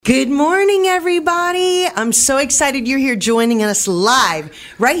Good morning, everybody. I'm so excited you're here joining us live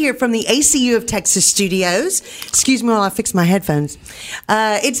right here from the ACU of Texas studios. Excuse me while I fix my headphones.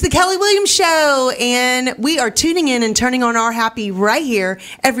 It's the Kelly Williams Show, and we are tuning in and turning on our happy right here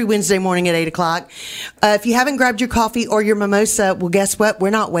every Wednesday morning at 8 o'clock. If you haven't grabbed your coffee or your mimosa, well, guess what? We're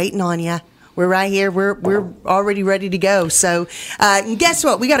not waiting on you. We're right here. We're already ready to go. So and guess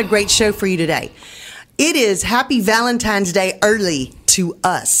what? We got a great show for you today. It is Happy Valentine's Day early to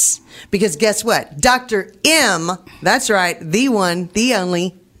us. Because guess what? Dr. M, that's right, the one, the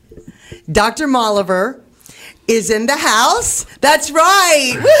only, Dr. Molliver is in the house. That's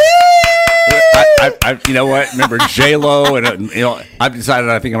right. Woohoo! You know what? Remember J-Lo? And, I've decided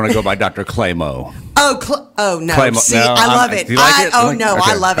I think I'm going to go by Dr. Claymo. Oh no! Claymo. See, No, I love it. Do you like it?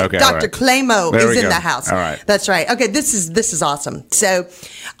 I love it. Okay, Dr. right. Claymo There is we in go. the house. All right. That's right. Okay, this is awesome. So,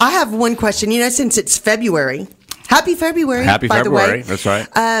 I have one question. Since it's February, happy February. Happy by February. the way. That's right.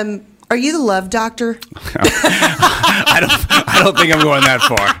 Are you the love doctor? I don't think I'm going that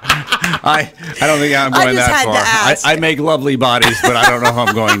far. I don't think I'm going just that had far. to ask. I make lovely bodies, but I don't know if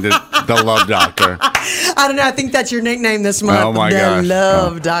I'm going to the love doctor. I don't know. I think that's your nickname this month. Oh my the gosh.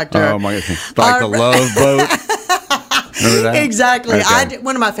 love doctor. Oh my gosh. Like the love boat. Remember that? Exactly. Okay.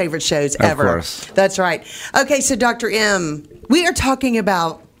 One of my favorite shows ever. Of course. That's right. Okay, so Dr. M, we are talking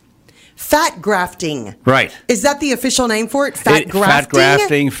about fat grafting. Right. Is that the official name for it? Fat grafting? Fat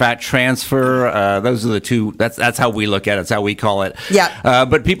grafting, fat transfer. Those are the two. That's how we look at it. That's how we call it. Yeah.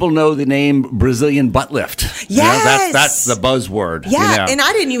 But people know the name Brazilian butt lift. Yes. That's the buzzword. Yeah, and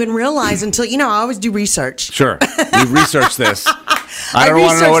I didn't even realize until, I always do research. Sure. You've researched this. I don't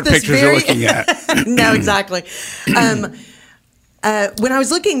want to know what pictures you're looking at. No, exactly. When I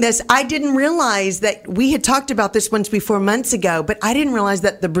was looking this, I didn't realize that we had talked about this once before months ago, but I didn't realize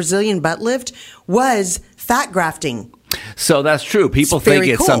that the Brazilian butt lift was fat grafting. So that's true. People think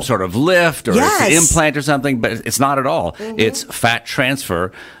it's some sort of lift or it's an implant or something, but it's not at all. Mm-hmm. It's fat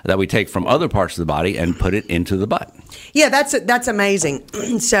transfer that we take from other parts of the body and put it into the butt. Yeah, that's amazing.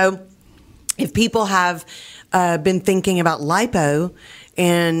 So if people have been thinking about lipo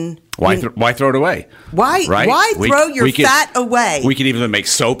and... Why throw it away? Why throw your fat away? We could even make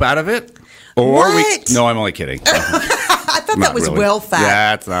soap out of it. Or what? No, I'm only kidding. I thought that was really. whale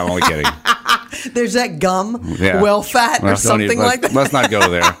fat. I'm only kidding. There's that gum, whale fat or something like that. Let's not go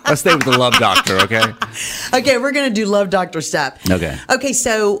there. Let's stay with the love doctor, okay? Okay, we're going to do love doctor stuff. Okay,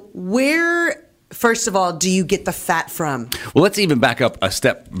 so where... First of all, do you get the fat from? Well, let's even back up a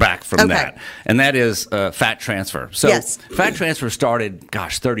step back from that. And that is fat transfer. So fat transfer started,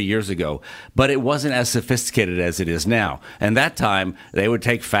 30 years ago, but it wasn't as sophisticated as it is now. And that time, they would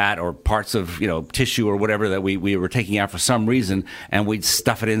take fat or parts of, tissue or whatever that we were taking out for some reason, and we'd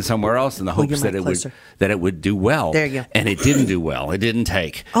stuff it in somewhere else in the hopes that it would do well. There you go. And it didn't do well. It didn't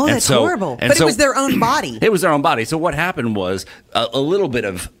take. Oh, that's horrible. But it was their own body. It was their own body. So what happened was a little bit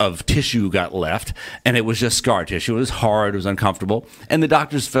of tissue got left, and it was just scar tissue. It was hard. It was uncomfortable. And the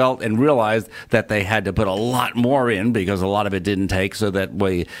doctors felt and realized that they had to put a lot more in because a lot of it didn't take. So that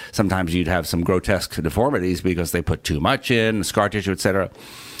way, sometimes you'd have some grotesque deformities because they put too much in, scar tissue, etc.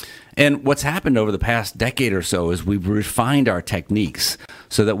 And what's happened over the past decade or so is we've refined our techniques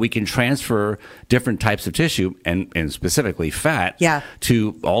so that we can transfer different types of tissue, and specifically fat,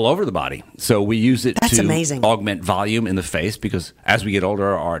 to all over the body. So we use it to augment volume in the face because as we get older,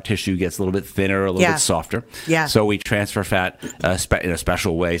 our tissue gets a little bit thinner, a little bit softer. Yeah. So we transfer fat in a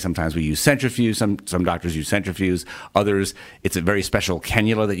special way. Sometimes we use centrifuge. Some doctors use centrifuge. Others, it's a very special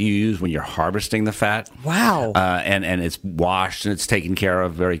cannula that you use when you're harvesting the fat. Wow. And it's washed and it's taken care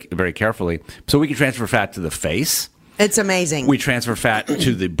of very, very carefully. So we can transfer fat to the face. It's amazing. We transfer fat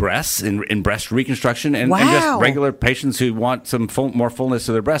to the breasts in breast reconstruction and just regular patients who want some more fullness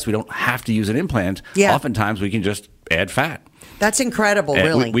to their breasts. We don't have to use an implant. Yeah. Oftentimes we can just add fat. That's incredible,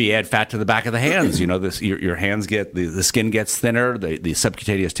 really. We add fat to the back of the hands. Your hands get, the skin gets thinner, the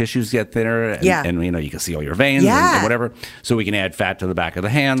subcutaneous tissues get thinner, and you can see all your veins and whatever. So we can add fat to the back of the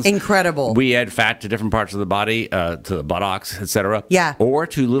hands. Incredible. We add fat to different parts of the body, to the buttocks, etc. Yeah. Or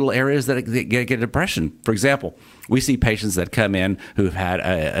to little areas that get depression. For example, we see patients that come in who've had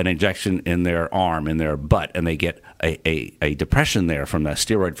an injection in their arm, in their butt, and they get a depression there from a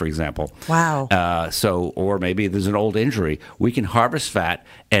steroid, for example. Wow. Or maybe there's an old injury. We can harvest fat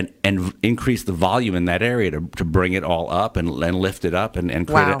and increase the volume in that area to bring it all up and lift it up and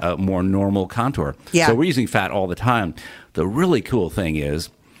create a more normal contour. Yeah. So we're using fat all the time. The really cool thing is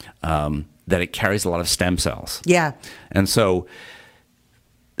that it carries a lot of stem cells. Yeah. And so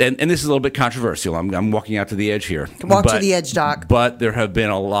and this is a little bit controversial. I'm walking out to the edge here. Walk to the edge, Doc. But there have been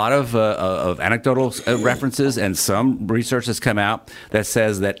a lot of anecdotal references and some research has come out that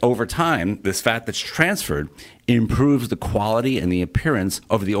says that over time, this fat that's transferred improves the quality and the appearance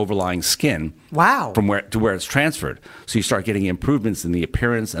of the overlying skin. Wow. From where it's transferred. So you start getting improvements in the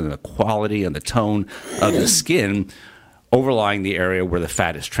appearance and the quality and the tone of the skin overlying the area where the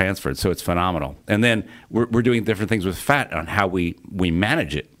fat is transferred. So it's phenomenal. And then we're doing different things with fat on how we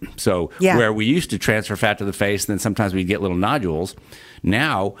manage it. So where we used to transfer fat to the face, and then sometimes we'd get little nodules,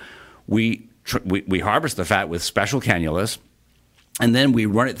 now we harvest the fat with special cannulas, and then we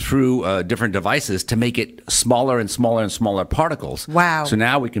run it through different devices to make it smaller and smaller and smaller particles. Wow. So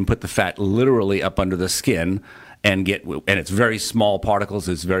now we can put the fat literally up under the skin and it's very small particles.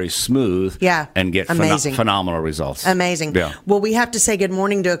 It's very smooth. Yeah. And get phenomenal results. Amazing. Yeah. Well, we have to say good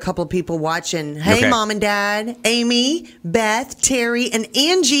morning to a couple of people watching. Hey, Okay. Mom and Dad, Amy, Beth, Terry, and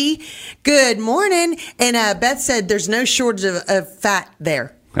Angie. Good morning. And Beth said there's no shortage of fat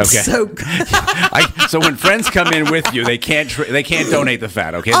there. Okay. So, so when friends come in with you, they can't donate the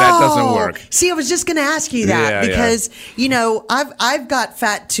fat. Okay, that doesn't work. See, I was just going to ask you that because I've got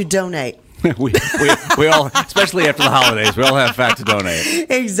fat to donate. we all, especially after the holidays, we all have fat to donate.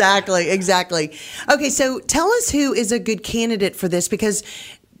 Exactly. Okay, so tell us who is a good candidate for this, because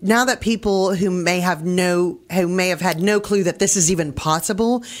now that people who may have had no clue that this is even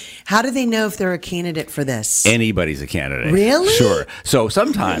possible, how do they know if they're a candidate for this? Anybody's a candidate. Really? Sure. So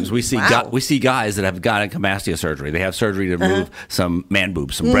sometimes we see Wow. we see guys that have gynecomastia surgery. They have surgery to remove some man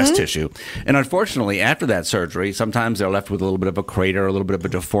boobs, some breast tissue, and unfortunately, after that surgery, sometimes they're left with a little bit of a crater, a little bit of a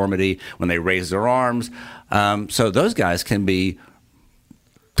deformity when they raise their arms. So those guys can be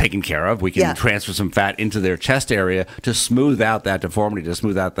taken care of. We can transfer some fat into their chest area to smooth out that deformity, to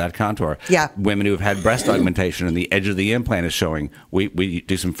smooth out that contour. Yeah. Women who have had breast augmentation and the edge of the implant is showing, we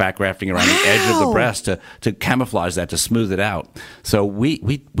do some fat grafting around the edge of the breast to camouflage that, to smooth it out. So we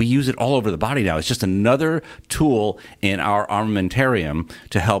use it all over the body now. It's just another tool in our armamentarium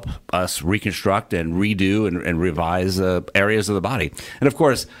to help us reconstruct and redo and revise areas of the body. And of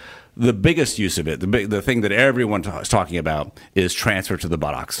course, the biggest use of it, the thing that everyone is talking about, is transfer to the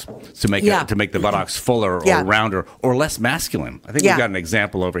buttocks to make the buttocks fuller or rounder or less masculine. I think we've got an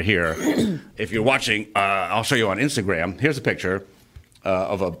example over here. If you're watching, I'll show you on Instagram. Here's a picture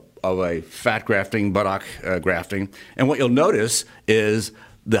of a fat grafting, buttock grafting, and what you'll notice is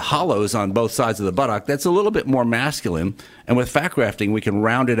the hollows on both sides of the buttock. That's a little bit more masculine, and with fat grafting, we can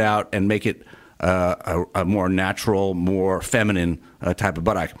round it out and make it a more natural, more feminine type of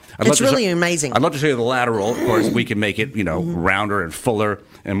buttock. It's really amazing. I'd love to show you the lateral. Of course, we can make it, rounder and fuller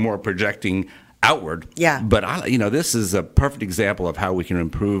and more projecting outward. Yeah. But this is a perfect example of how we can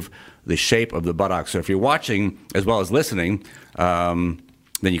improve the shape of the buttocks. So if you're watching as well as listening,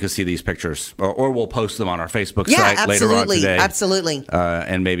 then you can see these pictures, or we'll post them on our Facebook site later on today. Absolutely.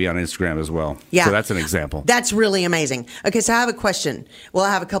 And maybe on Instagram as well. Yeah. So that's an example. That's really amazing. Okay, so I have a question. Well,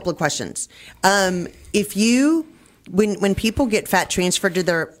 I have a couple of questions. When people get fat transferred to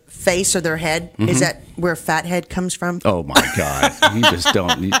their face or their head, is that where fat head comes from? Oh my God! You just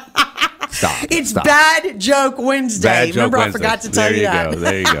don't. Stop. It's Stop. Bad Joke Wednesday. Bad Joke Remember, Wednesday. I forgot to tell you that.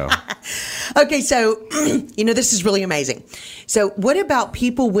 There you go. Okay, so, this is really amazing. So what about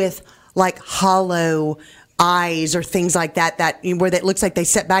people with like hollow eyes or things like that where it looks like they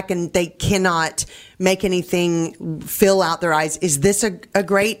sit back and they cannot make anything fill out their eyes? Is this a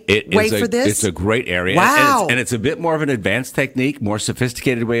great way for this? It's a great area. Wow. And it's a bit more of an advanced technique, more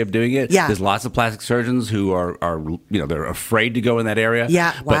sophisticated way of doing it. Yeah. There's lots of plastic surgeons who are they're afraid to go in that area.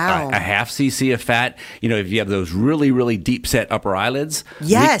 Yeah. Wow. But a half cc of fat, if you have those really, really deep set upper eyelids,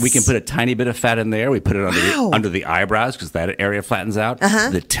 yes, we can put a tiny bit of fat in there. We put it under the eyebrows because that area flattens out.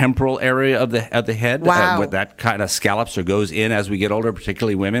 The temporal area of the head, wow, that kind of scallops or goes in as we get older,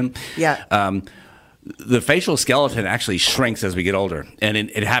 particularly women. Yeah. The facial skeleton actually shrinks as we get older, and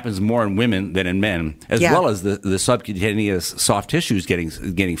it happens more in women than in men, as well as the subcutaneous soft tissues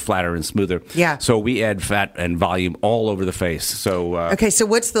getting flatter and smoother. Yeah. So we add fat and volume all over the face. So okay, so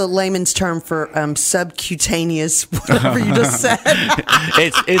what's the layman's term for subcutaneous, whatever you just said?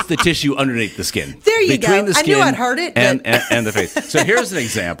 it's the tissue underneath the skin. There you Between go. the skin I knew I'd heard it. And the face. So here's an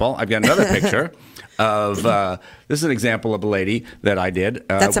example. I've got another picture of this is an example of a lady that I did.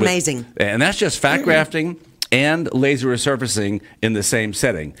 That's amazing. And that's just fat grafting and laser resurfacing in the same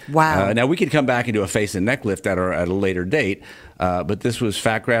setting. Wow. Now we could come back and do a face and neck lift at a later date, but this was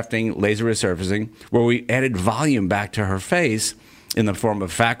fat grafting, laser resurfacing, where we added volume back to her face in the form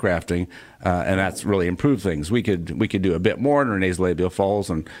of fat grafting. and that's really improved things. We could do a bit more in her nasolabial folds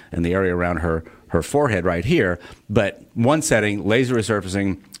and the area around her forehead right here, but one setting, laser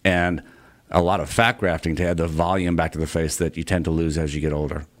resurfacing, and a lot of fat grafting to add the volume back to the face that you tend to lose as you get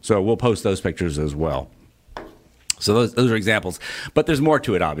older. So we'll post those pictures as well. So those are examples, but there's more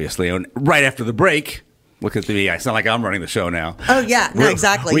to it, obviously. And right after the break, look at the, it's not like I'm running the show now. Oh yeah, no,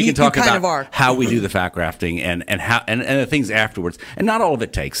 exactly. We can talk you kind about of are. how we do the fat grafting and how and the things afterwards. And not all of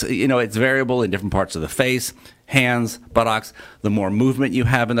it takes. It's variable in different parts of the face, hands, buttocks. The more movement you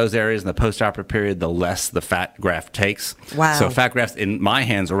have in those areas in the postoperative period, the less the fat graft takes. Wow. So fat grafts in my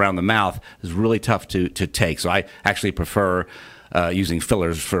hands around the mouth is really tough to take. So I actually prefer using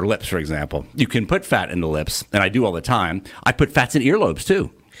fillers for lips, for example. You can put fat in the lips, and I do all the time. I put fats in earlobes,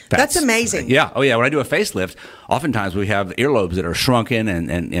 too. That's amazing. Yeah. Oh, yeah. When I do a facelift, oftentimes we have earlobes that are shrunken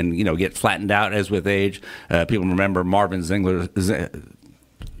and get flattened out as with age. People remember Marvin Ziegler.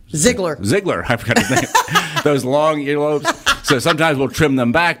 I forgot his name. Those long earlobes. So sometimes we'll trim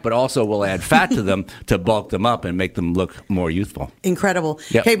them back, but also we'll add fat to them to bulk them up and make them look more youthful. Incredible.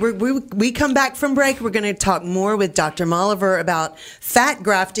 Yep. Okay, we come back from break. We're going to talk more with Dr. Molliver about fat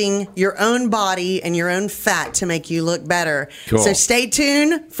grafting your own body and your own fat to make you look better. Cool. So stay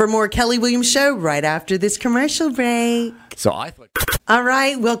tuned for more Kelly Williams Show right after this commercial break. So I thought. All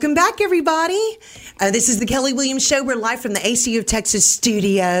right, welcome back, everybody. This is the Kelly Williams Show. We're live from the ACU of Texas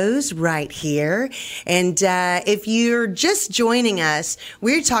studios right here. And if you're just joining us,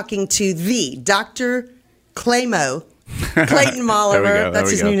 we're talking to the Dr. Clayton Molliver.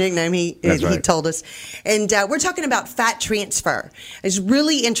 That's his new nickname. He told us. And we're talking about fat transfer. It's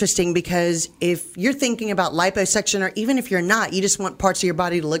really interesting because if you're thinking about liposuction, or even if you're not, you just want parts of your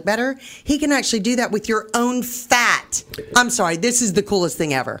body to look better, he can actually do that with your own fat. I'm sorry, this is the coolest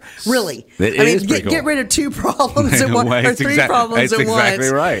thing ever. Really. Get rid of two problems at once, or three problems at once. That's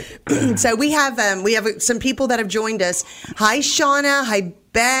exactly right. So we have some people that have joined us. Hi, Shauna. Hi,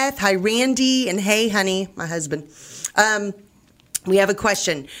 Beth. Hi, Randy. And hey, honey, my husband. We have a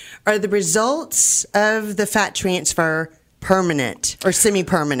question. Are the results of the fat transfer permanent or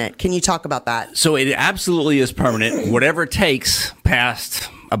semi-permanent? Can you talk about that? So it absolutely is permanent. Whatever it takes past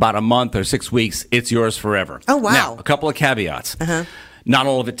about a month or 6 weeks, it's yours forever. Oh, wow. Now, a couple of caveats. Not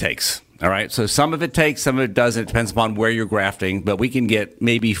all of it takes. All right. So some of it takes, some of it doesn't. It depends upon where you're grafting, but we can get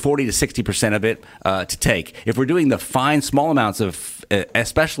maybe 40 to 60% of it to take. If we're doing the fine, small amounts of,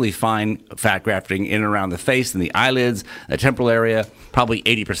 especially fine fat grafting in and around the face and the eyelids, the temporal area, probably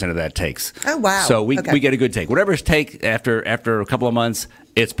 80% of that takes. Oh, wow. So we get a good take. Whatever's take after a couple of months,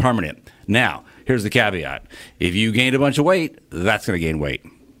 it's permanent. Now, here's the caveat. If you gained a bunch of weight, that's going to gain weight.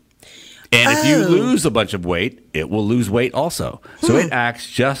 And if you lose a bunch of weight, it will lose weight also. So it acts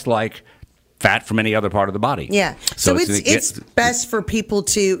just like fat from any other part of the body. Yeah. So it's best for people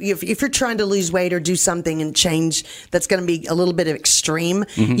to, if you're trying to lose weight or do something and change that's going to be a little bit of extreme,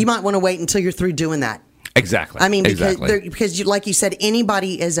 you might want to wait until you're through doing that. Exactly. I mean, because you, like you said,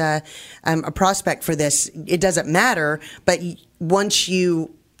 anybody is a prospect for this. It doesn't matter, but once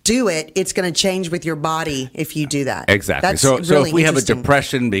you do it, it's going to change with your body if you do that. Exactly. That's so really if we have a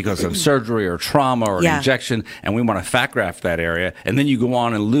depression because of surgery or trauma or an Yeah. injection, and we want to fat graft that area, and then you go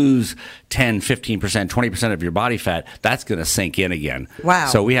on and lose 10, 15%, 20% of your body fat, that's going to sink in again. Wow.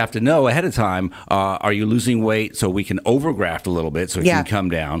 So we have to know ahead of time, are you losing weight so we can overgraft a little bit so it Yeah. can come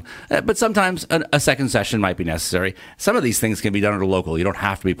down. But sometimes a second session might be necessary. Some of these things can be done at a local. You don't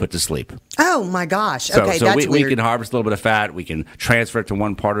have to be put to sleep. Oh, my gosh. So, Okay, so that's we weird. can harvest a little bit of fat. We can transfer it to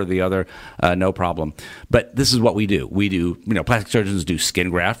one part or the other, no problem. But this is what we do. We do, plastic surgeons do skin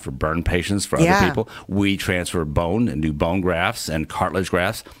graft for burn patients, for Yeah. other people. We transfer bone and do bone grafts and cartilage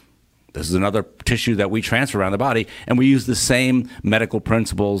grafts. This is another tissue that we transfer around the body, and we use the same medical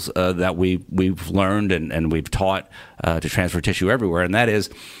principles that we've learned and we've taught to transfer tissue everywhere, and that is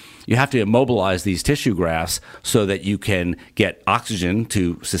you have to immobilize these tissue grafts so that you can get oxygen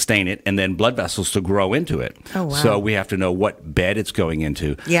to sustain it and then blood vessels to grow into it. Oh, wow. So we have to know what bed it's going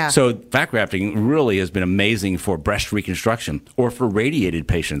into. Yeah. So fat grafting really has been amazing for breast reconstruction or for radiated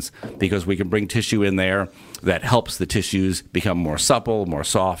patients because we can bring tissue in there that helps the tissues become more supple, more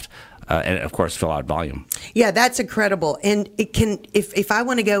soft, and of course fill out volume. Yeah, that's incredible. And it can, if I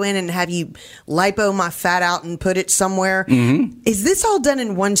want to go in and have you lipo my fat out and put it somewhere, is this all done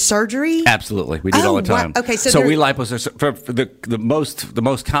in one surgery? Absolutely, we do it all the time. Wow. Okay, so we liposuction. For the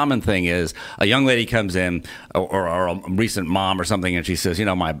most common thing is a young lady comes in, or a recent mom or something, and she says,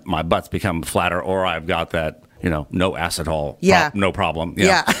 my butt's become flatter, or I've got that no acetol, Yeah. no problem.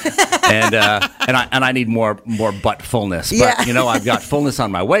 Yeah. and I need more butt fullness. But Yeah. I've got fullness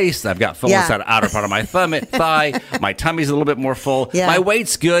on my waist. I've got fullness Yeah. on the outer part of my thigh. My tummy's a little bit more full. Yeah. My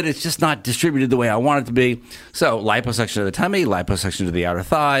weight's good. It's just not distributed the way I want it to be. So liposuction of the tummy, liposuction to the outer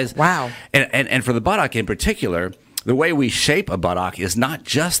thighs. Wow. And for the buttock in particular, the way we shape a buttock is not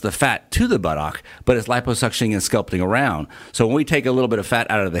just the fat to the buttock, but it's liposuctioning and sculpting around. So when we take a little bit of fat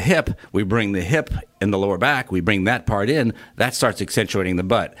out of the hip, we bring the hip in the lower back, we bring that part in, that starts accentuating the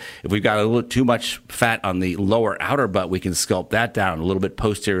butt. If we've got a little too much fat on the lower outer butt, we can sculpt that down, a little bit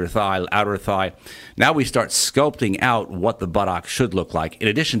posterior thigh, outer thigh. Now we start sculpting out what the buttock should look like. In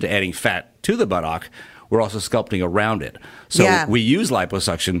addition to adding fat to the buttock, we're also sculpting around it. So Yeah. we use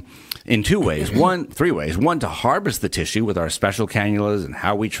liposuction in three ways. One, to harvest the tissue with our special cannulas and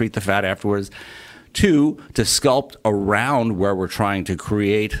how we treat the fat afterwards. Two, to sculpt around where we're trying to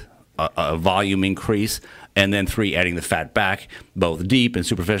create a volume increase. And then three, adding the fat back, both deep and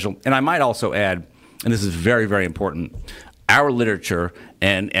superficial. And I might also add, and this is very, very important, our literature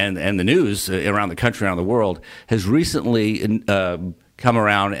and the news around the country, around the world, has recently come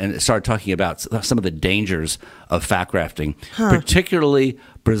around and started talking about some of the dangers of fat grafting, particularly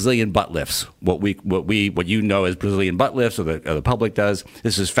Brazilian butt lifts. What you know as Brazilian butt lifts, or the public does.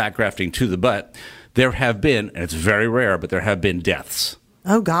 This is fat grafting to the butt. There have been, and it's very rare, but there have been deaths.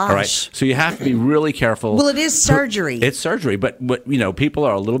 Oh gosh. All right. So you have to be really careful. Well, it is surgery. It's surgery, but people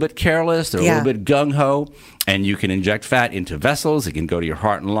are a little bit careless. They're a little bit gung ho, and you can inject fat into vessels. It can go to your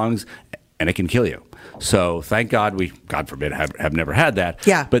heart and lungs, and it can kill you. So thank God God forbid, have never had that.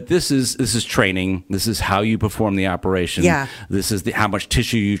 Yeah. But this is training. This is how you perform the operation. Yeah. This is how much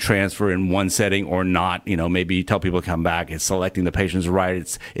tissue you transfer in one setting or not. Maybe you tell people to come back. It's selecting the patients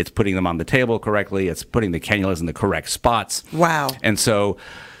right. It's putting them on the table correctly. It's putting the cannulas in the correct spots. Wow. And so,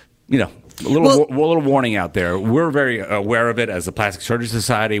 a little warning out there. We're very aware of it as the Plastic Surgery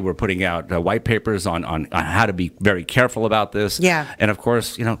Society. We're putting out white papers on how to be very careful about this. Yeah. And of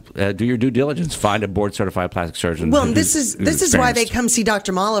course, do your due diligence. Find a board certified plastic surgeon. Well, this is why they come see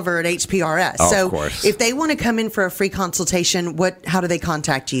Dr. Molliver at HPRS. Oh, so of course. If they want to come in for a free consultation, how do they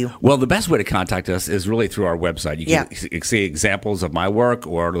contact you? Well, the best way to contact us is really through our website. You can see examples of my work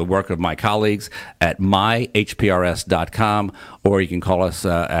or the work of my colleagues at myhprs.com, or you can call us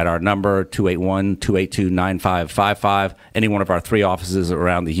at our number 281-282-9555. Any one of our 3 offices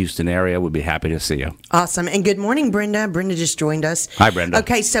around the Houston area would be happy to see you. Awesome. And good morning, Brenda. Brenda just joined us. Hi, Brenda.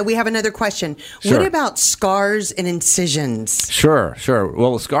 Okay, so we have another question. Sure. What about scars and incisions? Sure.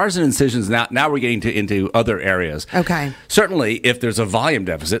 Well, scars and incisions, now we're getting into other areas. Okay. Certainly, if there's a volume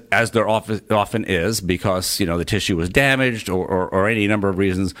deficit, as there often is, because the tissue was damaged or any number of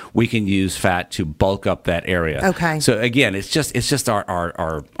reasons, we can use fat to bulk up that area. Okay. So again, it's just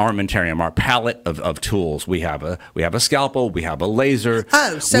our armamentarium, our palette of tools. We have a scalpel, we have a laser.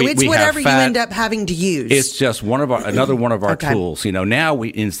 Oh, so it's whatever you end up having to use. It's just another one of our Okay. tools. Now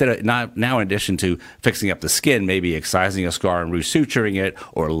in addition to fixing up the skin, maybe excising a scar and resuturing it,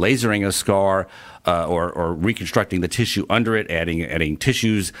 or lasering a scar, or reconstructing the tissue under it, adding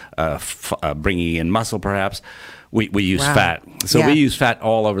tissues, bringing in muscle perhaps. We use fat. So we use fat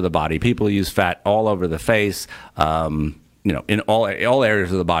all over the body. People use fat all over the face. In all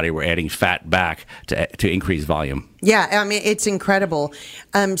areas of the body, we're adding fat back to increase volume. Yeah, I mean, it's incredible.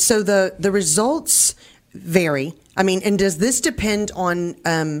 So the results vary. I mean, and does this depend on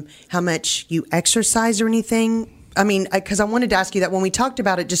how much you exercise or anything? I mean, because I wanted to ask you that when we talked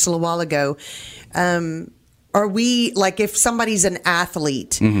about it just a little while ago. Are we, like, if somebody's an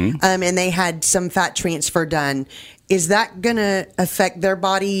athlete and they had some fat transfer done, is that going to affect their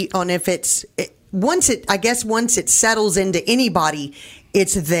body on if once it settles into anybody,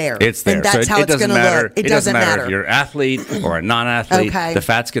 it's there. It's there. And that's so how it it's going to look. It doesn't matter if you're an athlete or a non-athlete. Okay. The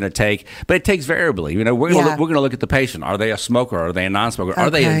fat's going to take, but it takes variably. We're going to look at the patient. Are they a smoker? Are they a non-smoker? Are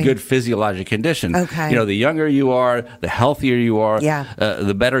they in good physiologic condition? Okay. The younger you are, the healthier you are. Yeah.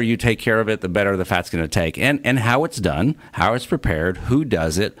 The better you take care of it, the better the fat's going to take. And how it's done, how it's prepared, who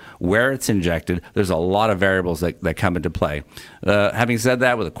does it, where it's injected. There's a lot of variables that come into play. Having said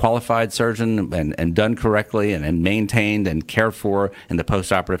that, with a qualified surgeon and done correctly and maintained and cared for in the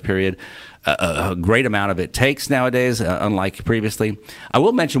post-operative period, a great amount of it takes nowadays, unlike previously. I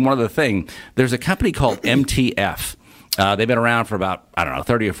will mention one other thing. There's a company called MTF. They've been around for about,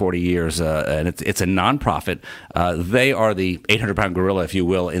 30 or 40 years, and it's a nonprofit. They are the 800-pound gorilla, if you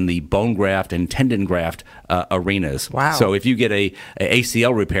will, in the bone graft and tendon graft arenas. Wow. So if you get a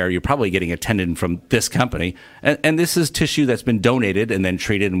ACL repair, you're probably getting a tendon from this company. And this is tissue that's been donated and then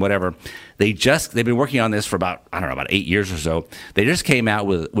treated and whatever. They've been working on this for about 8 years or so. They just came out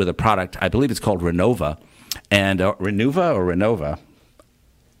with a product, I believe it's called Renova. and Renuva or Renova.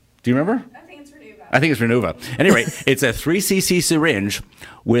 Do you remember? I think it's Renuva. At any rate, it's a 3 cc syringe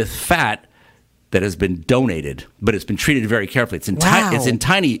with fat that has been donated, but it's been treated very carefully. It's in, it's in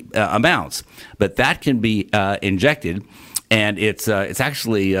tiny amounts, but that can be injected, and it's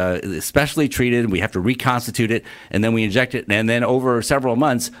actually specially treated. We have to reconstitute it, and then we inject it, and then over several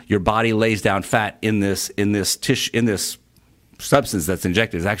months, your body lays down fat in this substance that's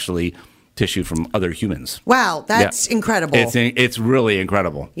injected. Is actually tissue from other humans. Wow, that's incredible. It's really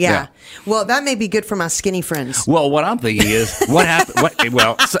incredible. Yeah. Well, that may be good for my skinny friends. Well, what I'm thinking is, what happened?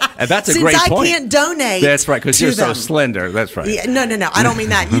 That's a great point. Since I can't donate. That's right, because you're so slender. That's right. Yeah, no. I don't mean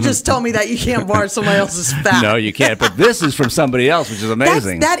that. You just told me that you can't borrow somebody else's fat. No, you can't. But this is from somebody else, which is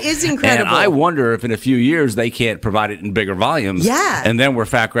amazing. That is incredible. And I wonder if in a few years they can't provide it in bigger volumes. Yeah. And then we're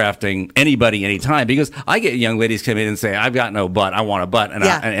fat grafting anybody, anytime. Because I get young ladies come in and say, "I've got no butt. I want a butt," and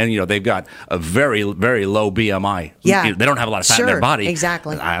and they've got a very, very low BMI. Yeah. They don't have a lot of fat in their body.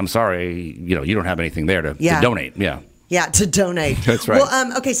 Exactly. I'm sorry, you don't have anything there to donate. Yeah. Yeah, to donate. That's right.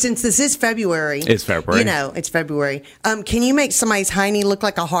 Well, okay, since this is February. It's February. It's February. Can you make somebody's hiney look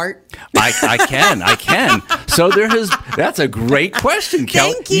like a heart? I can. So that's a great question,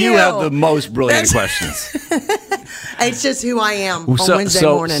 Kel. Thank you. You have the most brilliant questions. It's just who I am on Wednesday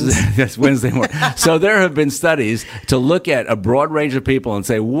mornings. Yes, Wednesday morning. So there have been studies to look at a broad range of people and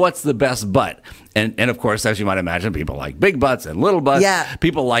say, what's the best butt? And of course, as you might imagine, people like big butts and little butts. Yeah.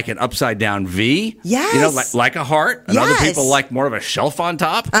 People like an upside down V. Yes. Like a heart. And other people like more of a shelf on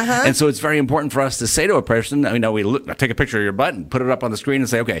top. Uh-huh. And so it's very important for us to say to a person, we take a picture of your butt and put it up on the screen and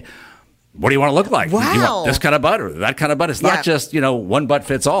say, okay, what do you want to look like? Wow. You want this kind of butt or that kind of butt? It's not just, one butt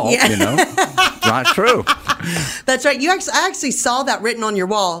fits all, It's not true. That's right. I actually saw that written on your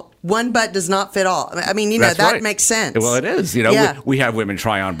wall. One butt does not fit all. I mean, that right. makes sense. Well, it is. We have women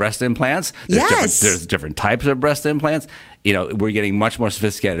try on breast implants. There's different types of breast implants. We're getting much more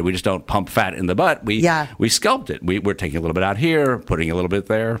sophisticated. We just don't pump fat in the butt. We sculpt it. We're taking a little bit out here, putting a little bit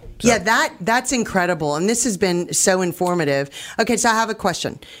there. So. Yeah, that's incredible. And this has been so informative. Okay, so I have a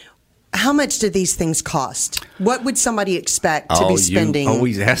question. How much do these things cost? What would somebody expect to be spending? You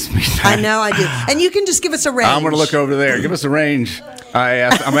always ask me that. I know I do. And you can just give us a range. I'm going to look over there. Give us a range.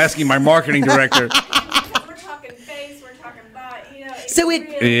 I'm asking my marketing director. We're talking face, we're talking butt. So it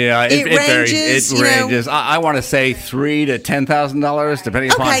ranges. It ranges. I want to say $3,000 to $10,000,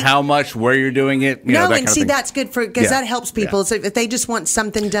 depending upon how much, where you're doing it. That's good because that helps people. Yeah. So if they just want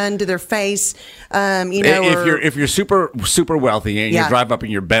something done to their face, if you're super wealthy and you drive up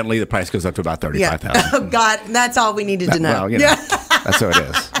in your Bentley, the price goes up to about $35,000. Oh God, that's all we needed to know. Well, that's how it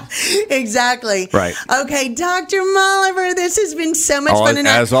is. Exactly. Right. Okay, Dr. Molliver, this has been so much fun. And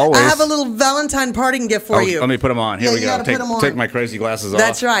as always, I have a little Valentine parting gift for you. Let me put them on. Here we go. Take my crazy glasses off.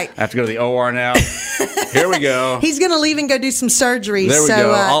 That's right. I have to go to the OR now. Here we go. He's going to leave and go do some surgery. There we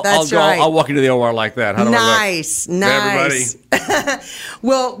go. I'll walk into the OR like that. How do nice. I look? Nice. Everybody.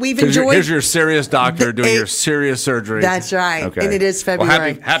 Well, we've enjoyed. Here's your serious doctor doing your serious surgery. That's right. Okay. And it is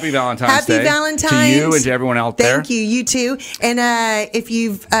February. Well, happy Valentine's Day. Happy Valentine's. To you and to everyone out there. Thank you. You too. And if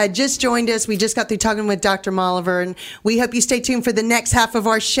you've just joined us, we just got through talking with Dr. Molliver, and we hope you stay tuned for the next half of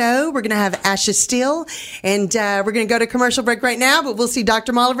our show. We're going to have Asha Steele, and we're going to go to commercial break right now, but we'll see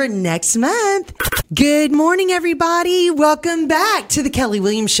Dr. Molliver next month. Good morning, everybody. Welcome back to the Kelly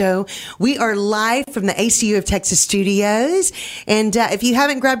Williams Show. We are live from the ACU of Texas studios, and if you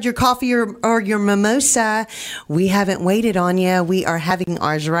haven't grabbed your coffee or your mimosa, we haven't waited on you. We are having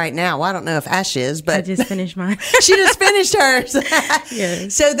ours right now. Well, I don't know if Ash is, but I just finished mine. She just finished hers.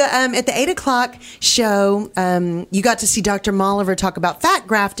 Yes. So at the 8 o'clock show, you got to see Dr. Molliver talk about fat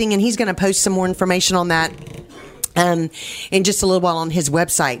grafting, and he's going to post some more information on that in just a little while on his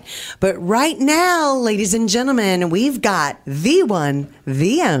website. But right now, ladies and gentlemen, we've got the one,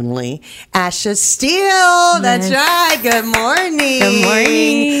 the only, Asha Steele. Yes. That's right. Good morning. Good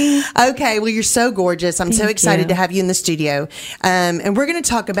morning. Okay, well, you're so gorgeous. I'm so excited to have you in the studio. And we're going to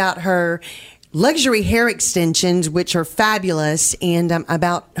talk about her luxury hair extensions, which are fabulous, and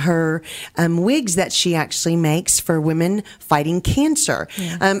about her wigs that she actually makes for women fighting cancer.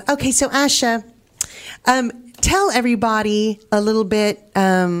 Yeah. Okay, so Asha, tell everybody a little bit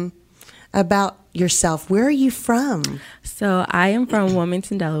about yourself. Where are you from? So I am from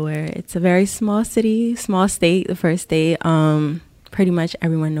Wilmington, Delaware. It's a very small city, small state, the first state. Pretty much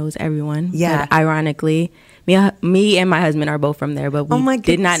everyone knows everyone. Yeah. But ironically, me and my husband are both from there, but we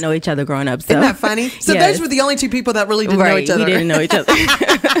did not know each other growing up. So. Isn't that funny? So Yes. those were the only two people that really didn't know each other. We didn't know each other.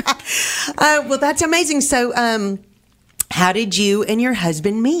 Well, that's amazing. So how did you and your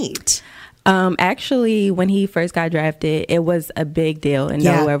husband meet? Actually, when he first got drafted, it was a big deal in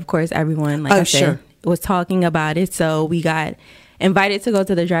Delaware. Of course, everyone, like I said, was talking about it. So we got invited to go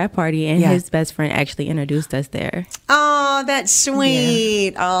to the draft party, and his best friend actually introduced us there. Oh, that's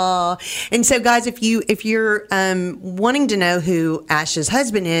sweet. Oh, and so guys, if you're wanting to know who Ash's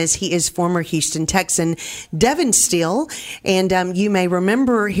husband is, he is former Houston Texan Devin Steele, and you may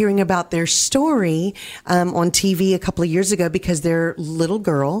remember hearing about their story on TV a couple of years ago because their little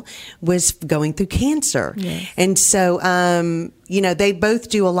girl was going through cancer, and so they both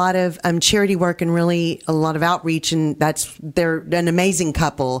do a lot of charity work and really a lot of outreach, and they're an amazing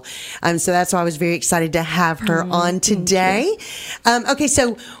couple. So that's why I was very excited to have her on today. Okay,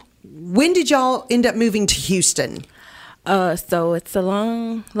 so when did y'all end up moving to Houston? So it's a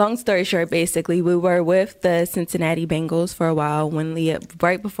long story short. Basically, we were with the Cincinnati Bengals for a while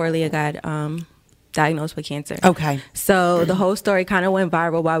right before Leah got diagnosed with cancer. Okay. So the whole story kind of went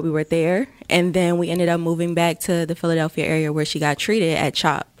viral while we were there, and then we ended up moving back to the Philadelphia area where she got treated at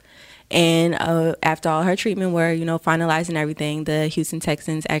CHOP. And after all her treatment were, finalized and everything, the Houston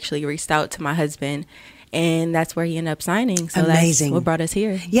Texans actually reached out to my husband, and that's where he ended up signing. So amazing. That's what brought us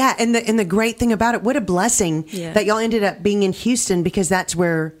here. Yeah, and the great thing about it, what a blessing that y'all ended up being in Houston, because that's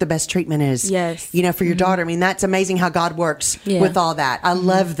where the best treatment is. Yes. For your daughter. I mean, that's amazing how God works with all that. I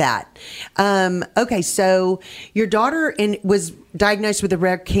love that. Okay, so your daughter was diagnosed with a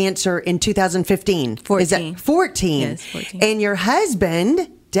rare cancer in 2015. 14. Is that 14? Yes, 14. And your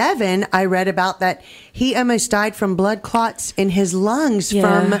husband, Devin, I read about that he almost died from blood clots in his lungs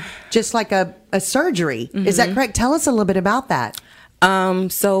from just like a surgery. Is that correct? Tell us a little bit about that.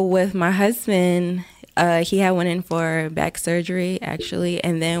 So with my husband, he had went in for back surgery actually,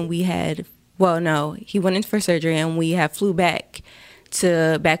 and then he went in for surgery and we flew back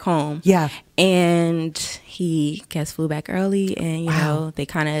home. Yeah. And he flew back early, and they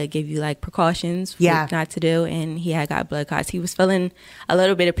kind of give you like precautions what not to do, and he had got blood clots. He was feeling a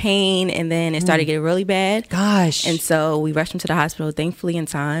little bit of pain, and then it started getting really bad. Gosh. And so we rushed him to the hospital, thankfully in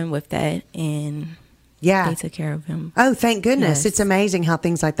time with that, and they took care of him. Oh, thank goodness. Yes. It's amazing how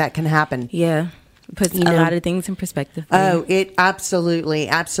things like that can happen. Yeah. Puts a lot of things in perspective. Oh, it absolutely.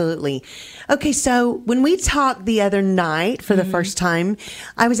 Okay, so when we talked the other night for the first time,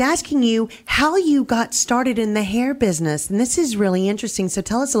 I was asking you how you got started in the hair business, and this is really interesting. So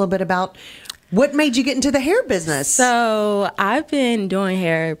tell us a little bit about what made you get into the hair business. So I've been doing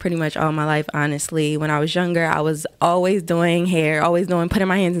hair pretty much all my life, honestly. When I was younger, I was always doing hair, putting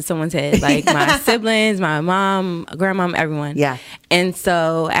my hands in someone's head, like my siblings, my mom, grandmom, everyone. Yeah. And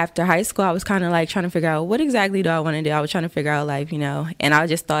so after high school, I was kind of like trying to figure out what exactly do I want to do. I was trying to figure out life, and I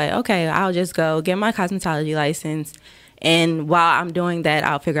just thought, okay, I'll just go get my cosmetology license. And while I'm doing that,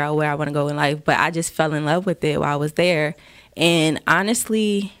 I'll figure out where I want to go in life. But I just fell in love with it while I was there. And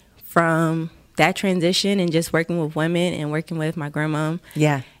honestly, from that transition and just working with women and working with my grandmom,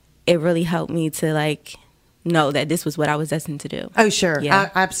 it really helped me to know that this was what I was destined to do. Oh, sure.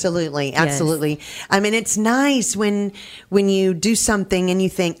 Absolutely. Yes. I mean, it's nice when you do something and you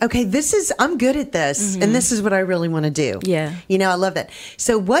think, okay, I'm good at this, and this is what I really want to do. Yeah. I love that.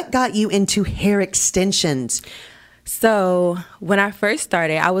 So what got you into hair extensions? So when I first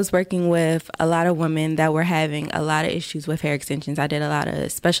started, I was working with a lot of women that were having a lot of issues with hair extensions. I did a lot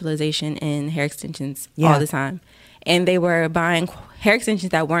of specialization in hair extensions all the time. And they were buying hair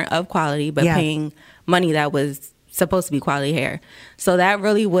extensions that weren't of quality, but paying money that was supposed to be quality hair. So that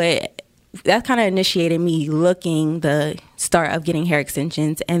kind of initiated me looking the start of getting hair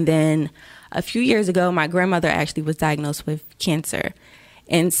extensions. And then a few years ago, my grandmother actually was diagnosed with cancer.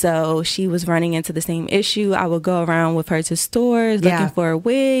 And so she was running into the same issue. I would go around with her to stores looking for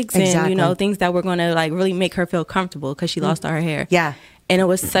wigs and, things that were going to really make her feel comfortable because she lost all her hair. Yeah. And it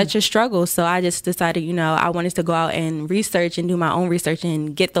was such a struggle. So I just decided, I wanted to go out and research and do my own research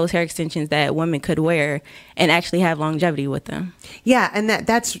and get those hair extensions that women could wear and actually have longevity with them. Yeah. And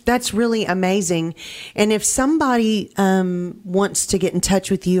that's really amazing. And if somebody wants to get in touch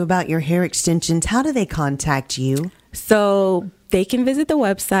with you about your hair extensions, how do they contact you? So they can visit the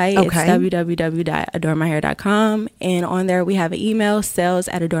website. Okay. It's www.adoremyhair.com. And on there, we have an email,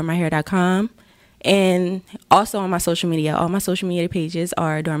 sales@adoremyhair.com. And also on my social media, all my social media pages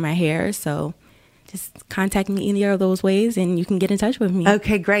are Adore My Hair. So just contact me either of those ways and you can get in touch with me.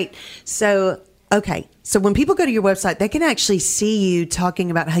 Okay, great. So when people go to your website, they can actually see you talking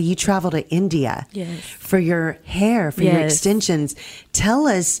about how you travel to India for your hair, for your extensions. Tell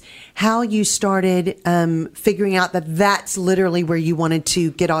us how you started figuring out that that's literally where you wanted to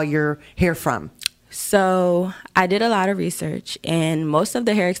get all your hair from. So I did a lot of research, and most of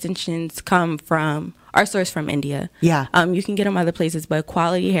the hair extensions are sourced from India. Yeah. You can get them other places, but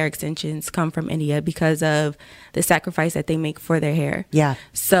quality hair extensions come from India because of the sacrifice that they make for their hair. Yeah.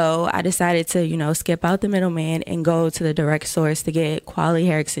 So I decided to, skip out the middleman and go to the direct source to get quality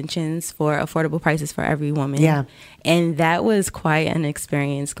hair extensions for affordable prices for every woman. Yeah. And that was quite an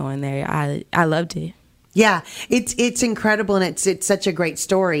experience going there. I loved it. Yeah, it's incredible, and it's such a great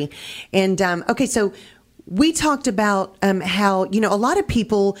story. And okay, so we talked about how a lot of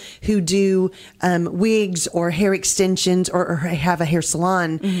people who do wigs or hair extensions or have a hair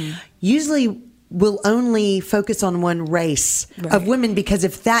salon usually will only focus on one race of women, because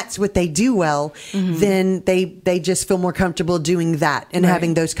if that's what they do well, then they just feel more comfortable doing that and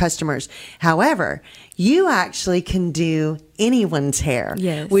having those customers. However, you actually can do anyone's hair,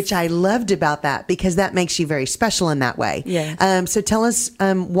 which I loved about that, because that makes you very special in that way. Yeah. So tell us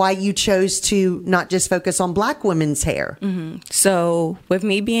why you chose to not just focus on Black women's hair. So with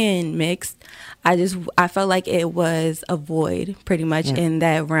me being mixed, I felt like it was a void pretty much in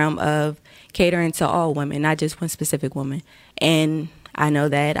that realm of catering to all women, not just one specific woman. And I know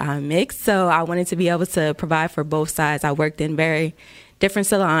that I'm mixed, so I wanted to be able to provide for both sides. I worked in very different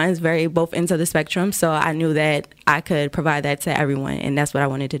salons, both ends of the spectrum, so I knew that I could provide that to everyone, and that's what I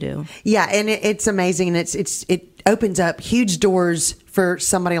wanted to do. Yeah, and it's amazing, and it opens up huge doors for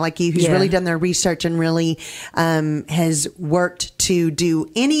somebody like you who's really done their research and really has worked to do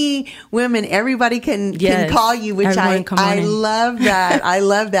any women. Everybody can call you, which I love that. I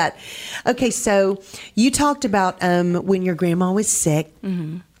love that. Okay, so you talked about when your grandma was sick.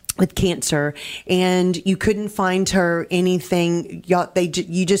 With cancer, and you couldn't find her anything.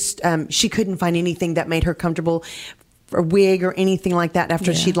 She couldn't find anything that made her comfortable, a wig or anything like that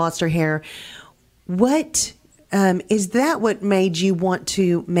after she'd lost her hair. What is that? What made you want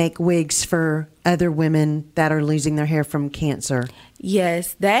to make wigs for other women that are losing their hair from cancer?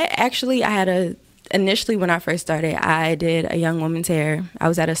 Yes, that actually initially, when I first started, I did a young woman's hair. I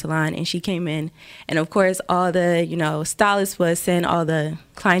was at a salon, and she came in. And, of course, all the, stylists was saying all the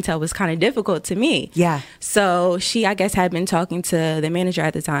clientele was kind of difficult to me. Yeah. So she, I guess, had been talking to the manager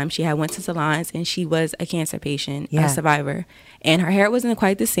at the time. She had went to salons, and she was a cancer patient, a survivor. And her hair wasn't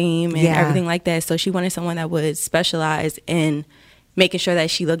quite the same and everything like that. So she wanted someone that would specialize in making sure that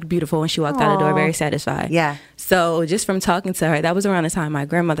she looked beautiful when she walked out the door, very satisfied. Yeah. So just from talking to her, that was around the time my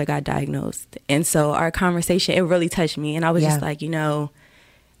grandmother got diagnosed. And so our conversation, it really touched me. And I was just like, in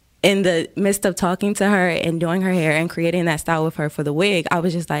the midst of talking to her and doing her hair and creating that style with her for the wig, I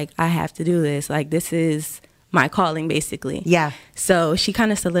was just like, I have to do this. Like, this is my calling, basically. Yeah. So she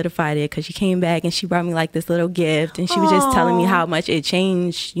kind of solidified it, because she came back and she brought me like this little gift, and she was just telling me how much it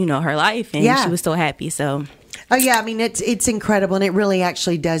changed, her life. And she was so happy. So... Oh yeah, I mean it's incredible, and it really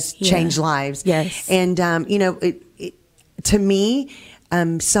actually does change lives. Yes, and to me,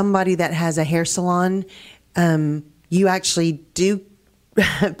 somebody that has a hair salon, you actually do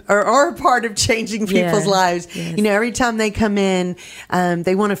are a part of changing people's lives. Yes. Every time they come in,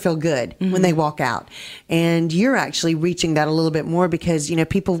 they want to feel good when they walk out, and you're actually reaching that a little bit more, because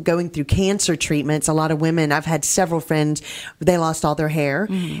people going through cancer treatments. A lot of women. I've had several friends. They lost all their hair,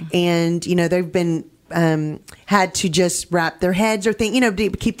 and they've been. Had to just wrap their heads or to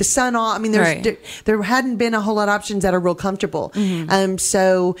keep the sun off. I mean, there hadn't been a whole lot of options that are real comfortable.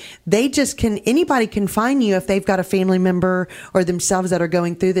 So they anybody can find you if they've got a family member or themselves that are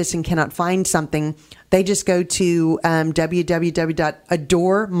going through this and cannot find something. They just go to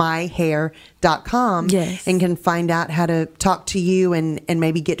www.adoremyhair.com and can find out how to talk to you and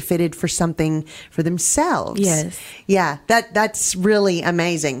maybe get fitted for something for themselves. Yes. Yeah, that's really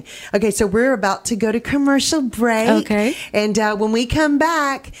amazing. Okay, so we're about to go to commercial break. Okay. And when we come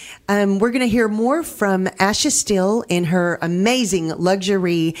back, we're going to hear more from Asha Steele and her amazing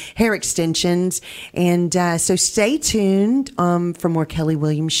luxury hair extensions. And so stay tuned for more Kelly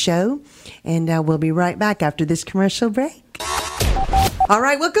Williams Show. And we'll be right back after this commercial break. All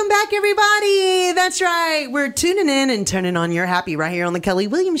right, welcome back, everybody. That's right. We're tuning in and turning on your happy right here on the Kelly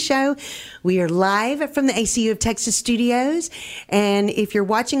Williams Show. We are live from the ACU of Texas studios. And if you're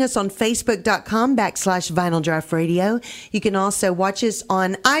watching us on Facebook.com/Vinyl Draft Radio, you can also watch us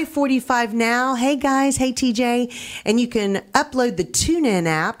on I-45 Now. Hey, guys. Hey, TJ. And you can upload the TuneIn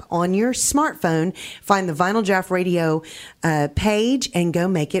app on your smartphone, find the Vinyl Draft Radio page, and go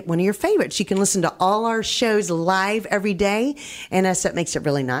make it one of your favorites. You can listen to all our shows live every day, and that makes it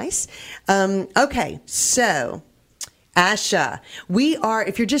really nice. Okay, so... Asha,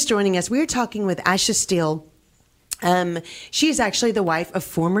 if you're just joining us, we are talking with Asha Steele She is actually the wife of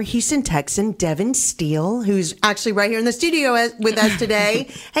former Houston Texan Devin Steele, who's actually right here in the studio with us today.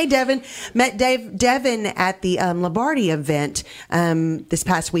 Hey, Devin. Met Devin at the Lombardi event this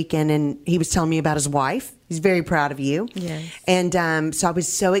past weekend, and he was telling me about his wife. He's very proud of you. Yes. And so I was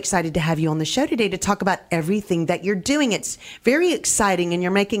so excited to have you on the show today to talk about everything that you're doing. It's very exciting, and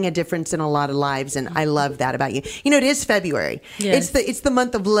you're making a difference in a lot of lives, and I love that about you. You know, it is February. Yes. It's the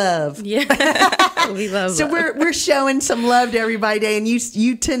month of love. Yeah. We love so love. we're showing some love to everybody today, and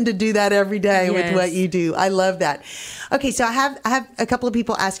you tend to do that every day with what you do. I love that. Okay, so I have a couple of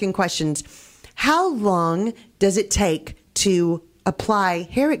people asking questions. How long does it take to apply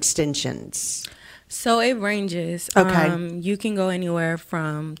hair extensions? So it ranges. Okay. You can go anywhere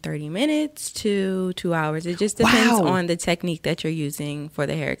from 30 minutes to 2 hours. It just depends on the technique that you're using for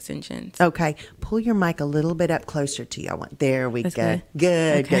the hair extensions. Okay. Pull your mic a little bit up closer to you. There we That's go.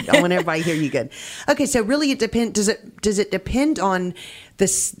 good. Good. I want everybody to hear you good. Okay. So really it depends. Does it depend on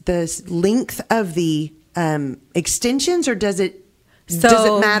the length of the extensions, or does it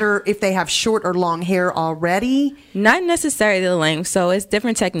matter if they have short or long hair already? Not necessarily the length. So it's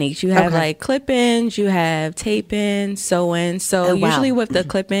different techniques. You have like clip-ins, you have tape-ins, sew-ins. So usually with the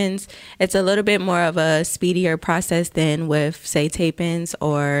clip-ins, it's a little bit more of a speedier process than with, say, tape-ins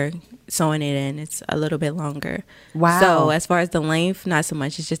or sewing it in. It's a little bit longer. Wow. So as far as the length, not so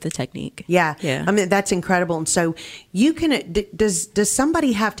much. It's just the technique. Yeah. Yeah. I mean, that's incredible. And so you can, does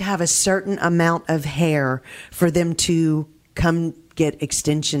somebody have to have a certain amount of hair for them to come get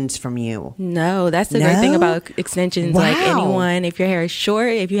extensions from you? No, that's the great thing about extensions. Like anyone, if your hair is short,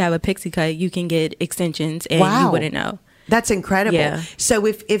 if you have a pixie cut, you can get extensions and you wouldn't know. That's incredible. Yeah. So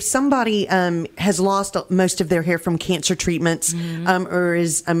if somebody has lost most of their hair from cancer treatments, or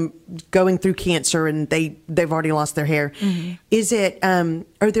is going through cancer and they've already lost their hair, is it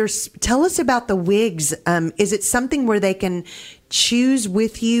tell us about the wigs. Is it something where they can choose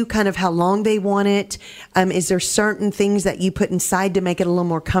with you kind of how long they want it? Is there certain things that you put inside to make it a little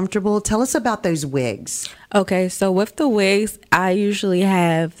more comfortable? Tell us about those wigs. Okay, so with the wigs, I usually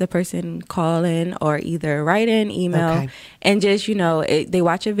have the person call in or either write in, email, and just, they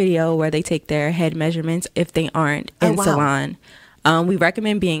watch a video where they take their head measurements if they aren't in salon. We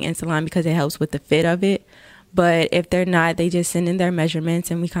recommend being in salon because it helps with the fit of it. But if they're not, they just send in their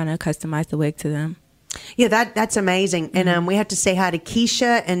measurements and we kind of customize the wig to them. Yeah, that's amazing. And we have to say hi to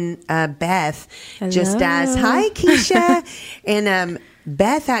Keisha and Beth. Hello. Just as hi, Keisha. And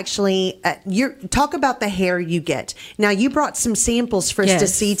Beth, actually, talk about the hair you get. Now, you brought some samples for us to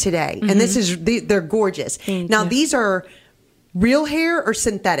see today, and they're gorgeous. Now, these are real hair or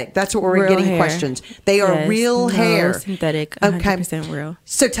synthetic? That's what we're getting questions. They are real hair. Synthetic, 100% real.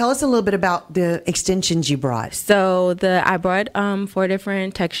 So tell us a little bit about the extensions you brought. So I brought 4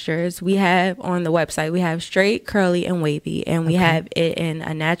 different textures. We have on the website, we have straight, curly, and wavy. And we have it in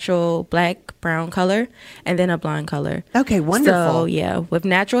a natural black, brown color, and then a blonde color. Okay, wonderful. So yeah, with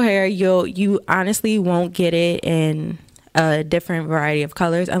natural hair, you honestly won't get it in a different variety of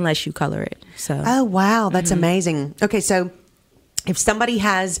colors unless you color it. So. Oh, wow. That's amazing. Okay, so if somebody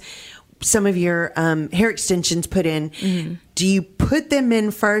has some of your hair extensions put in, do you put them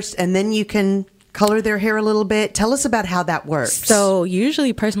in first and then you can color their hair a little bit? Tell us about how that works. So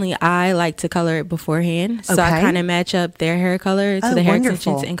usually, personally, I like to color it beforehand. So I kind of match up their hair color to the hair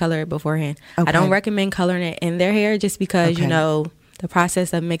extensions and color it beforehand. I don't recommend coloring it in their hair just because, the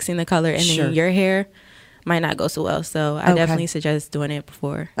process of mixing the color and then your hair might not go so well. So I definitely suggest doing it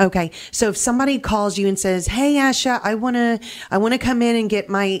before. Okay. So if somebody calls you and says, "Hey, Asha, I want to come in and get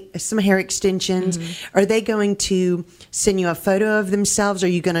some hair extensions," are they going to send you a photo of themselves? Are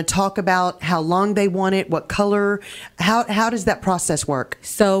you going to talk about how long they want it, what color? How does that process work?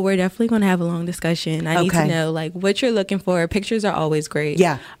 So we're definitely going to have a long discussion. I need to know what you're looking for. Pictures are always great.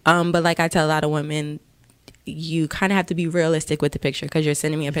 Yeah. But like I tell a lot of women, you kind of have to be realistic with the picture because you're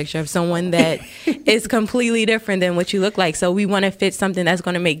sending me a picture of someone that is completely different than what you look like. So we want to fit something that's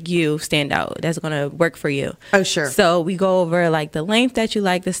going to make you stand out, that's going to work for you. Oh, sure. So we go over the length that you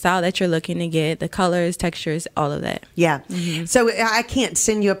like, the style that you're looking to get, the colors, textures, all of that. Yeah. So I can't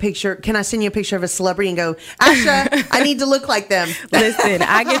send you a picture. Can I send you a picture of a celebrity and go, Asha, I need to look like them? Listen,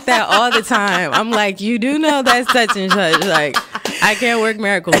 I get that all the time. I'm like, you do know that's such and such. Like, I can't work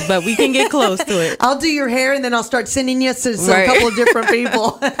miracles, but we can get close to it. I'll do your hair and then I'll start sending you to a couple of different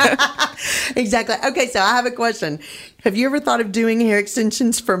people. Exactly. Okay, so I have a question. Have you ever thought of doing hair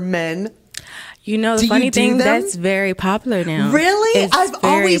extensions for men? You know, the Do funny you do thing, them? that's very popular now. Really? It's I've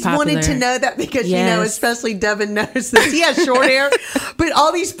very always wanted to popular. know that because, you know, Yes. especially Devin knows this. He has short hair, but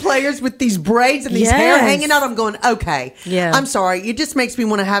all these players with these braids and these hair Yes. hanging out, I'm going, okay. Yeah. I'm sorry. It just makes me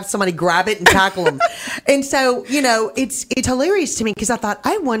want to have somebody grab it and tackle them. And so, you know, it's hilarious to me because I thought,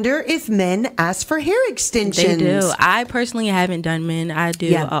 I wonder if men ask for hair extensions. They do. I personally haven't done men. I do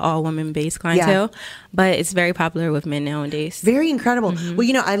Yeah. a all woman based clientele, but it's very popular with men nowadays. Very incredible. Mm-hmm. Well,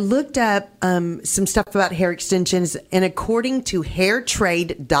 you know, I looked up some stuff about hair extensions, and according to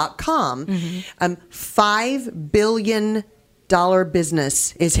hairtrade.com, $5 billion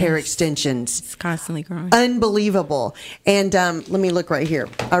business is hair extensions. It's constantly growing. Unbelievable. And let me look right here.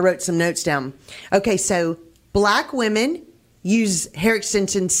 I wrote some notes down. Okay, so black women use hair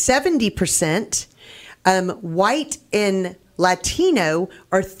extensions 70%. White and Latino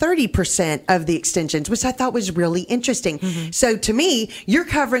are 30% of the extensions, which I thought was really interesting. So to me, you're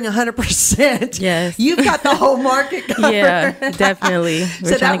covering 100%. Yes. You've got the whole market covered. Yeah, definitely.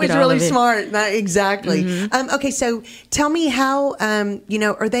 So that was really smart. Exactly. Okay, so tell me how, you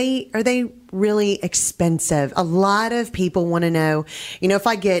know, are they really expensive? A lot of people want to know, you know, if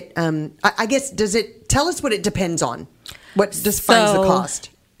I get, I guess, tell us what it depends on. What defines the cost?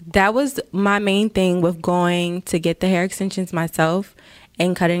 That was my main thing with going to get the hair extensions myself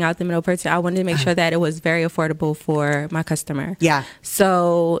and cutting out the middle person. I wanted to make sure that it was very affordable for my customer. Yeah.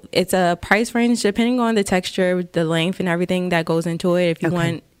 So it's a price range depending on the texture, the length, and everything that goes into it. If you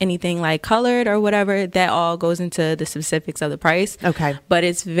want anything like colored or whatever, that all goes into the specifics of the price. Okay. But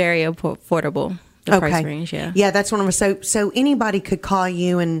it's very affordable. The price range, yeah. Yeah, that's one of them. So anybody could call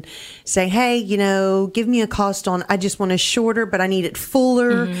you and say, hey, you know, give me a cost on, I just want a shorter, but I need it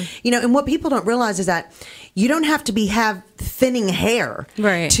fuller. You know, and what people don't realize is that you don't have to have thinning hair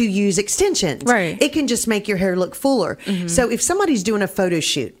to use extensions. Right. It can just make your hair look fuller. So if somebody's doing a photo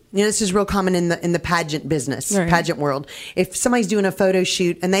shoot, you know, this is real common in the pageant business, pageant world. If somebody's doing a photo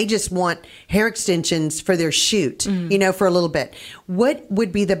shoot and they just want hair extensions for their shoot, you know, for a little bit, what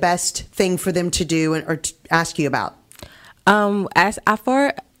would be the best thing for them to do or to ask you about? As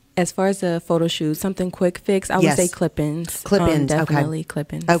far as the photo shoot, something quick fix, I would say clip-ins. Clip-ins, definitely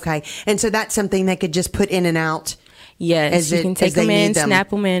clip-ins. Okay. And so that's something they could just put in and out. Yes, you can take them in,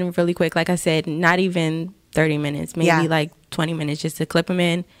 snap them in really quick. Like I said, not even 30 minutes, maybe like 20 minutes just to clip them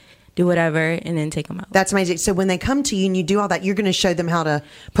in, do whatever, and then take them out. That's amazing. So when they come to you and you do all that, you're going to show them how to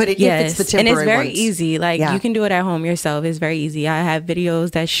put it if it's the temporary and it's very ones. easy. Like you can do it at home yourself. It's very easy. I have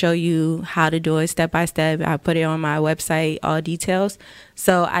videos that show you how to do it step by step. I put it on my website, all details.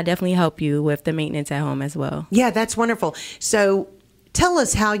 So I definitely help you with the maintenance at home as well. Yeah, that's wonderful. So tell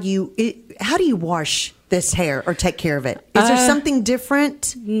us how do you wash this hair or take care of it? Is there something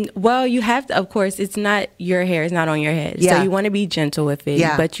different? Well, you have to, of course, it's not your hair, it's not on your head. Yeah. So you want to be gentle with it,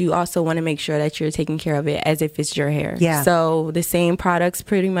 but you also want to make sure that you're taking care of it as if it's your hair. Yeah. So the same products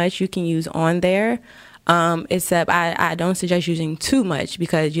pretty much you can use on there. Except I don't suggest using too much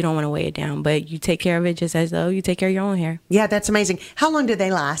because you don't want to weigh it down, but you take care of it just as though you take care of your own hair. Yeah, that's amazing. How long do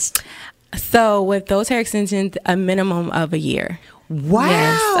they last? So with those hair extensions, a minimum of a year. Wow.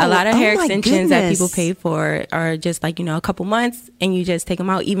 Yes. A lot of hair extensions that people goodness. pay for are just like, you know, a couple months and you just take them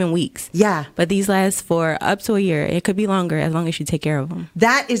out, even weeks. Yeah. But these last for up to a year. It could be longer as long as you take care of them.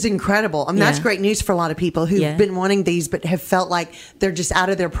 That is incredible. I mean, that's great news for a lot of people who've been wanting these but have felt like they're just out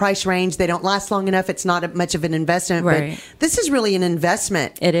of their price range. They don't last long enough. It's not much of an investment. Right. But this is really an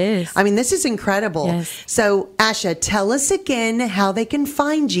investment. It is. I mean, this is incredible. Yes. So, Asha, tell us again how they can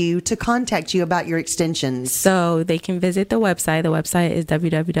find you to contact you about your extensions. So they can visit the website. The website is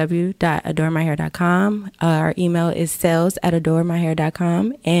www.adoremyhair.com. Our email is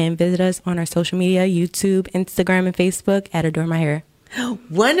sales@adoremyhair.com. And visit us on our social media, YouTube, Instagram, and Facebook at Adore My Hair.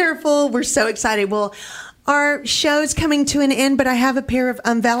 Wonderful. We're so excited. Well, our show's coming to an end, but I have a pair of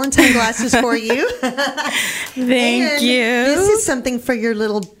Valentine glasses for you. Thank you. This is something for your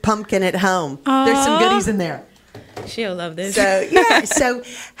little pumpkin at home. There's some goodies in there. She'll love this. So, yeah. So,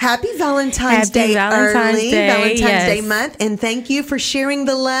 happy Valentine's Happy Day Valentine's early, Day, Valentine's yes. Day month. And thank you for sharing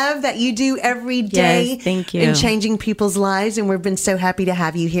the love that you do every day. Yes, thank you. In changing people's lives. And we've been so happy to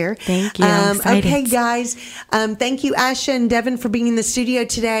have you here. Thank you. I'm excited. Okay, guys. Thank you, Asha and Devin, for being in the studio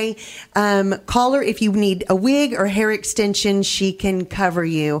today. Call her if you need a wig or hair extension. She can cover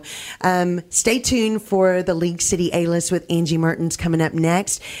you. Stay tuned for the League City A-List with Angie Mertens coming up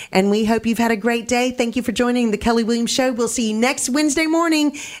next. And we hope you've had a great day. Thank you for joining the Kelly Williams Show. We'll see you next Wednesday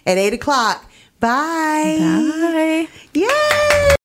morning at 8 o'clock. Bye. Bye. Yay!